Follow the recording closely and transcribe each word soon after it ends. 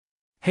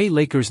Hey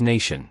Lakers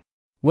Nation!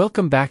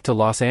 Welcome back to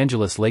Los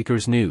Angeles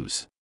Lakers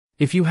News.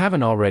 If you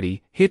haven't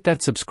already, hit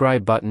that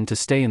subscribe button to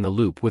stay in the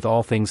loop with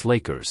all things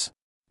Lakers.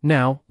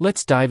 Now,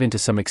 let's dive into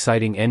some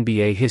exciting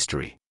NBA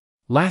history.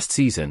 Last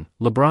season,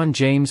 LeBron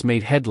James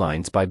made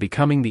headlines by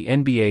becoming the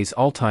NBA's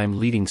all-time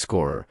leading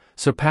scorer,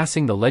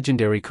 surpassing the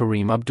legendary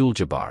Kareem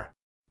Abdul-Jabbar.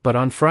 But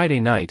on Friday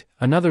night,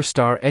 another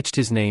star etched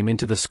his name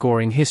into the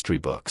scoring history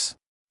books.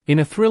 In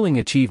a thrilling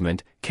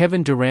achievement,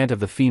 Kevin Durant of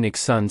the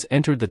Phoenix Suns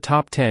entered the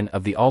top 10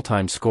 of the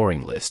all-time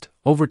scoring list,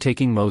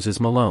 overtaking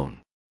Moses Malone.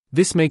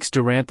 This makes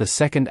Durant the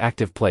second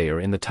active player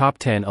in the top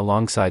 10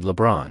 alongside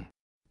LeBron.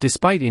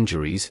 Despite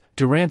injuries,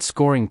 Durant's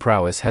scoring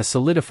prowess has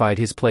solidified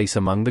his place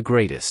among the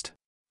greatest.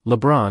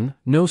 LeBron,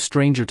 no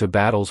stranger to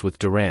battles with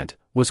Durant,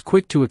 was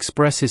quick to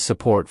express his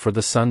support for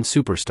the Suns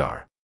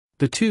superstar.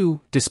 The two,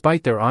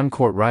 despite their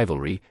on-court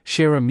rivalry,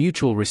 share a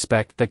mutual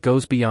respect that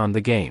goes beyond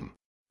the game.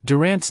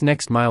 Durant's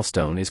next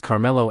milestone is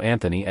Carmelo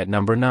Anthony at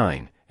number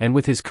 9, and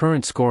with his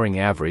current scoring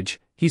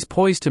average, he's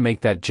poised to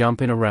make that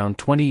jump in around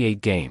 28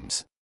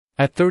 games.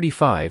 At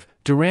 35,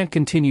 Durant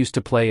continues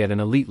to play at an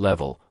elite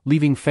level,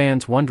 leaving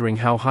fans wondering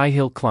how high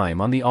he'll climb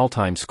on the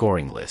all-time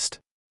scoring list.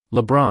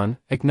 LeBron,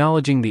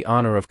 acknowledging the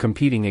honor of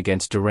competing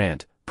against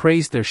Durant,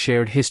 praised their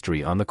shared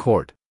history on the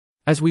court.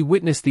 As we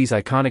witness these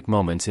iconic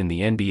moments in the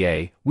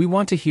NBA, we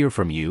want to hear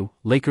from you,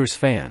 Lakers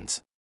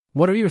fans.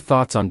 What are your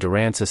thoughts on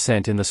Durant's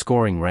ascent in the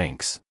scoring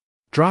ranks?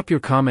 Drop your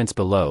comments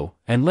below,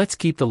 and let's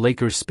keep the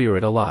Lakers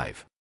spirit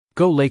alive.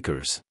 Go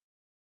Lakers!